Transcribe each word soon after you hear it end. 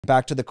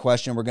Back to the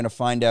question, we're going to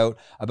find out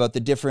about the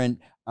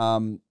different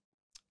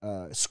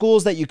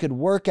schools that you could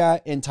work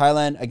at in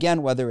Thailand.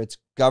 Again, whether it's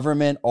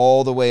government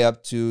all the way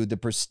up to the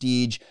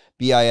prestige,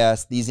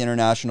 BIS, these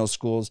international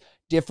schools,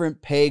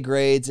 different pay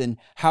grades, and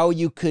how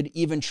you could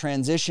even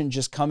transition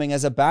just coming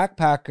as a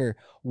backpacker,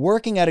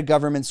 working at a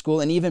government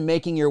school, and even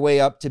making your way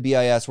up to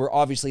BIS, where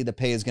obviously the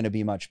pay is going to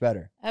be much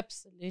better.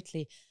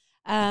 Absolutely.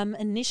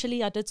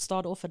 Initially, I did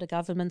start off at a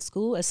government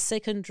school, a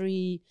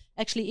secondary,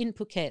 actually in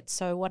Phuket.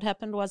 So what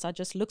happened was I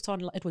just looked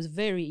on, it was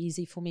very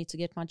easy for me to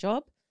get my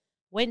job.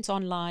 Went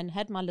online,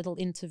 had my little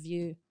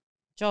interview,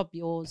 job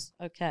yours,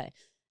 okay.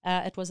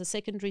 It was a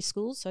secondary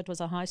school, so it was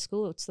a high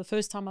school. It's the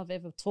first time I've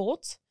ever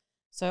taught.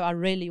 So I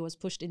really was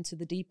pushed into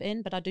the deep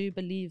end, but I do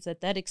believe that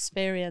that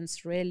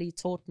experience really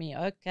taught me,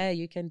 okay,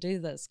 you can do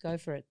this, go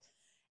for it.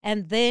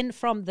 And then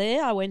from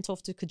there, I went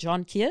off to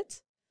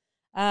Kajonkiet.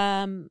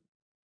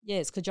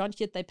 Yes,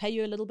 Kajonkiet, they pay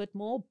you a little bit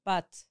more,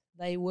 but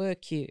they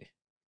work you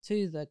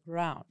to the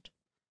ground.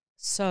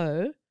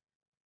 So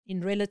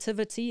in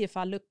relativity, if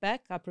I look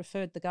back, I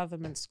preferred the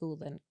government school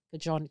than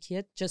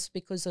Kajonkiet, just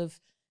because of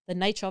the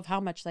nature of how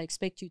much they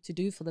expect you to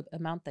do for the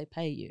amount they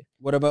pay you.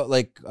 What about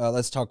like,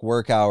 let's talk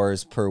work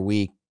hours per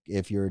week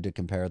if you were to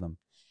compare them?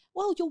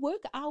 Well, your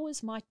work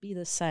hours might be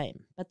the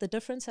same, but the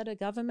difference at a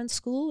government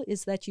school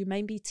is that you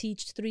maybe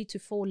teach 3 to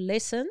 4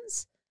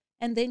 lessons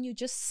and then you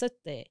just sit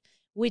there,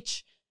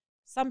 which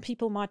some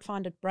people might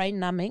find it brain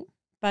numbing.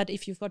 But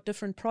if you've got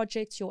different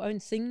projects, your own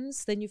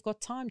things, then you've got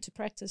time to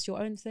practice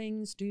your own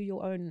things, do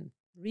your own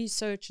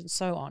research and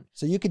so on.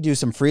 So you could do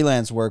some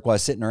freelance work while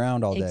sitting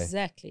around all day.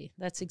 Exactly.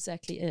 That's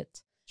exactly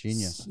it.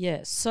 Genius.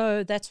 Yeah.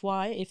 So that's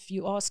why if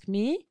you ask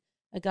me,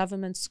 a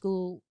government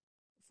school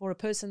for a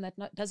person that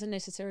doesn't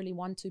necessarily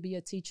want to be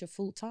a teacher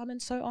full-time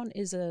and so on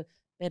is a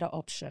better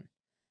option.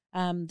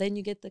 Then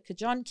you get the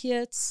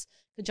Kajonkiets.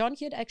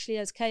 Kajonkiet actually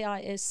has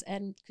KIS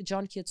and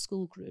Kajonkiet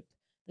School Group.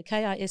 The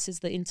KIS is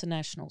the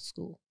international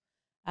school.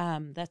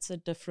 That's a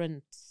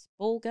different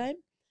ball game.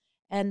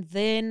 And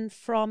then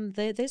from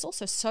there, there's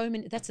also so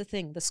many. That's the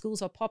thing. The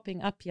schools are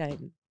popping up here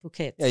in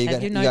Phuket. Yeah, you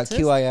got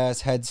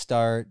QIS, Head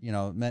Start. You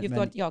know, you've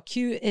got your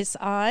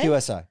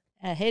QSI,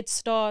 Head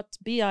Start,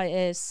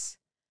 BIS.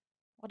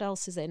 What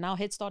else is there now?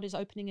 Head Start is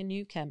opening a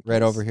new campus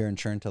right over here in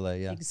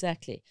Cherntale. Yeah,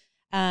 exactly.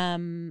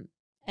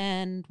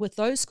 And with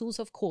those schools,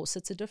 of course,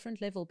 it's a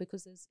different level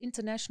because there's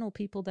international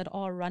people that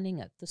are running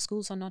it. The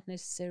schools are not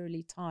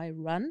necessarily Thai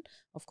run.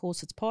 Of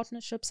course, it's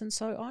partnerships and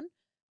so on,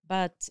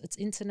 but it's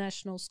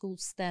international school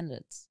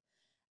standards.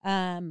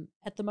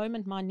 At the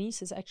moment, my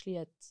niece is actually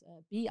at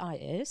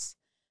BIS.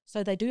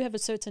 So they do have a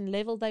certain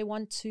level they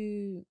want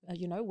to,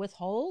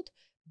 withhold.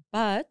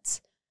 But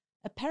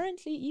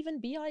apparently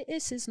even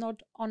BIS is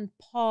not on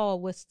par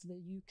with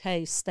the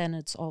UK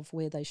standards of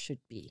where they should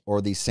be.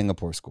 Or these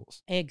Singapore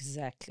schools.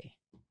 Exactly.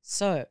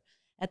 So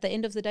at the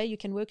end of the day, you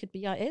can work at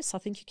BIS. I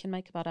think you can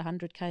make about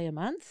 100K a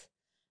month.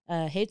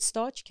 Head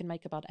Start, you can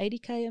make about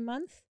 80K a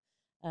month.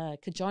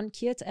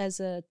 Kajonkiet as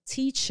a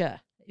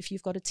teacher, if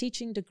you've got a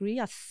teaching degree,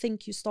 I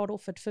think you start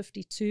off at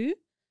 52.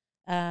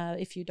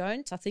 If you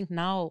don't, I think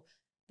now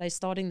they're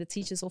starting the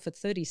teachers off at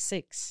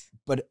 36.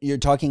 But you're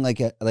talking like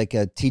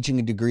a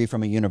teaching degree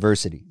from a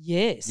university.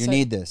 Yes. You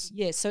need this.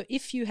 Yes. So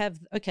if you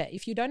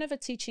don't have a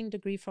teaching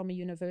degree from a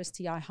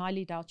university, I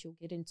highly doubt you'll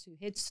get into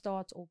Head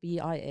Start or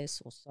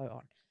BIS or so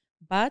on.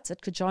 But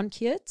at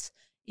Kajonkiet,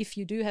 if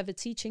you do have a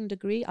teaching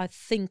degree, I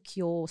think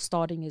your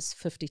starting is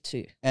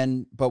 52.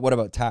 But what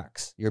about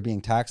tax? You're being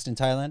taxed in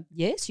Thailand?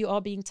 Yes, you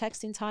are being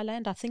taxed in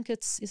Thailand. I think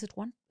is it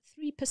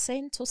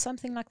 3% or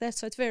something like that?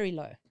 So it's very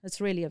low. It's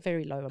really a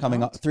very low amount.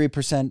 Coming up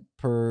 3%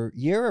 per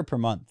year or per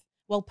month?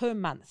 Well, per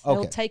month. Okay.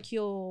 They'll take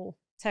your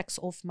tax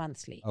off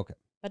monthly. Okay.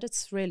 But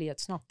it's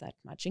not that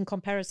much. In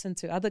comparison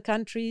to other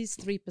countries,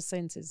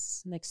 3%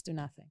 is next to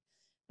nothing.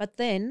 But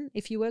then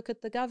if you work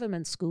at the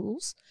government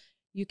schools,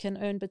 you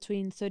can earn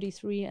between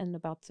 33 and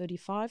about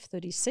 35,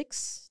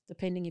 36,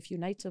 depending if you're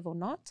native or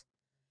not.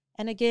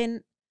 And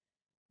again,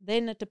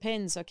 then it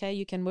depends, okay,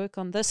 you can work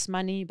on this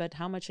money, but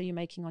how much are you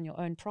making on your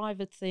own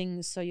private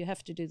things? So you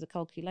have to do the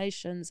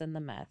calculations and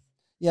the math.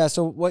 Yeah,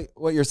 so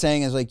what you're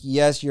saying is like,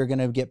 yes, you're going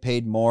to get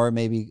paid more,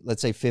 maybe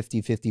let's say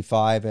 50,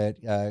 55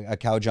 at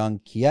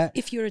Kajonkiet.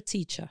 If you're a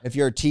teacher. If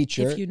you're a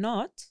teacher. If you're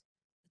not,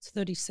 it's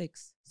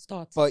 36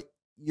 starts. But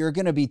you're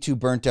going to be too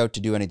burnt out to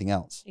do anything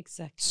else.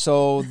 Exactly.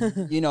 So,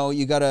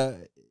 you got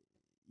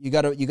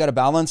to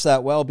balance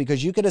that well,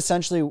 because you could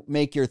essentially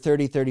make your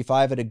 30,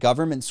 35 at a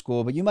government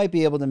school, but you might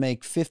be able to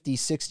make 50,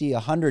 60,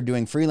 100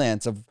 doing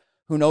freelance of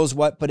who knows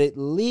what, but at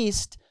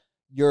least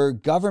your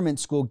government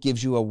school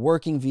gives you a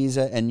working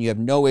visa and you have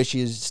no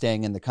issues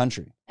staying in the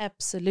country.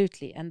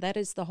 Absolutely. And that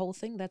is the whole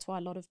thing. That's why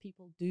a lot of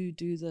people do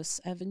this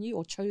avenue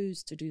or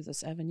chose to do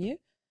this avenue.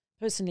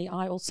 Personally,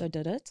 I also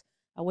did it.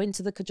 I went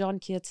to the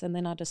Kajonkiets and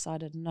then I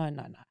decided, no.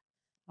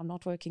 I'm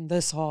not working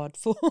this hard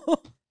for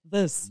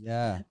this.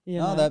 Yeah.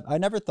 I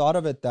never thought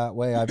of it that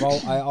way.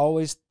 I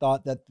always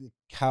thought that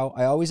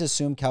I always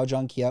assumed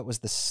Kajonkiet was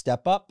the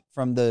step up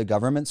from the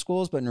government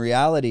schools, but in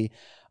reality,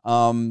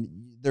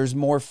 There's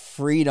more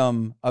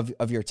freedom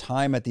of your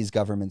time at these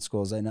government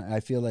schools. And I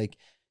feel like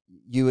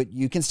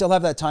you can still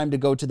have that time to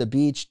go to the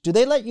beach. Do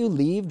they let you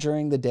leave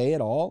during the day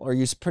at all? Or are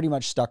you pretty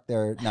much stuck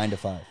there 9 to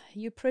 5?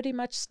 You're pretty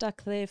much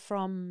stuck there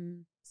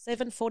from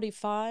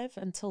 7:45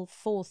 until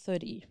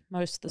 4:30,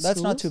 most of the schools.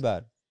 That's not too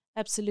bad.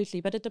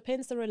 Absolutely. But it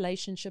depends the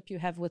relationship you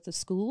have with the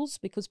schools,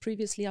 because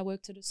previously I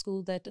worked at a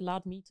school that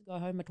allowed me to go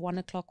home at 1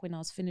 o'clock when I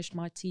was finished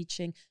my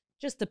teaching.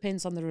 Just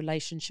depends on the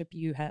relationship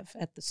you have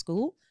at the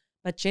school.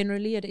 But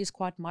generally it is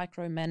quite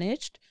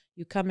micromanaged.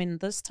 You come in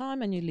this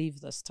time and you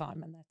leave this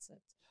time, and that's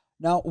it.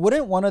 Now,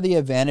 wouldn't one of the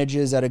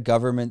advantages at a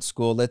government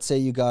school, let's say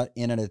you got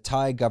in at a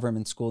Thai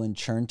government school in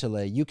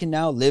Cherntale, you can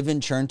now live in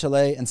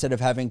Cherntale instead of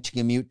having to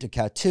commute to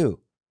Katu.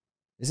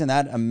 Isn't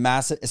that a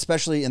massive,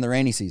 especially in the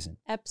rainy season?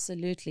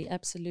 Absolutely,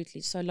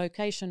 absolutely. So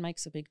location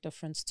makes a big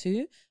difference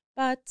too.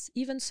 But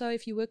even so,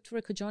 if you worked for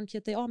a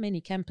Kajankit, there are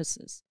many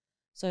campuses.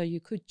 So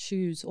you could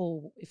choose,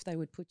 or if they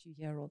would put you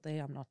here or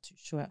there, I'm not too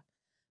sure.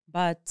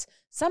 But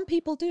some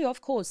people do,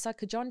 of course.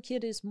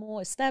 Kajankit is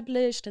more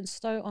established and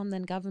so on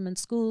than government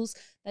schools.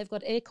 They've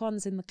got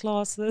aircons in the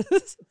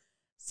classes.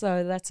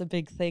 So that's a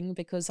big thing,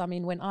 because, I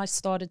mean, when I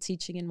started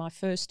teaching in my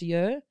first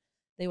year,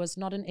 there was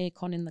not an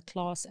aircon in the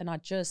class, and I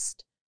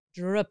just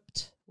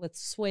dripped with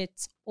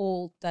sweat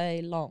all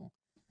day long.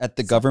 At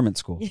the government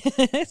school?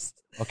 Yes.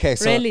 Okay,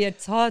 so really,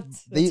 it's hot.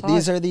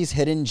 These are these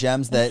hidden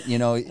gems that, you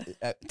know,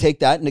 take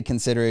that into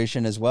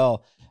consideration as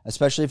well,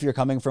 especially if you're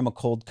coming from a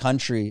cold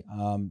country.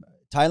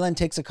 Thailand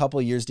takes a couple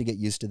of years to get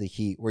used to the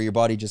heat, where your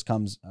body just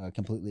comes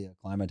completely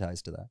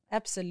acclimatized to that.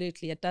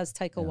 Absolutely. It does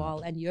take a while,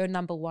 and year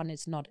number 1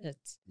 is not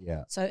it.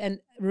 Yeah. So, and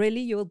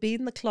really, you'll be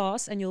in the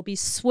class and you'll be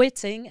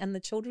sweating, and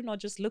the children are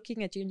just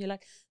looking at you, and you're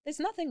like,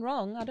 there's nothing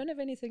wrong. I don't have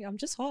anything. I'm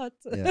just hot.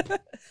 Yeah.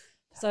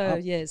 So,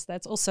 yes,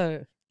 that's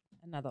also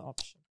another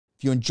option.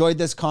 If you enjoyed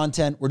this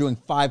content, we're doing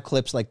 5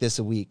 clips like this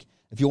a week.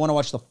 If you want to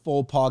watch the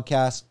full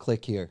podcast,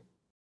 click here.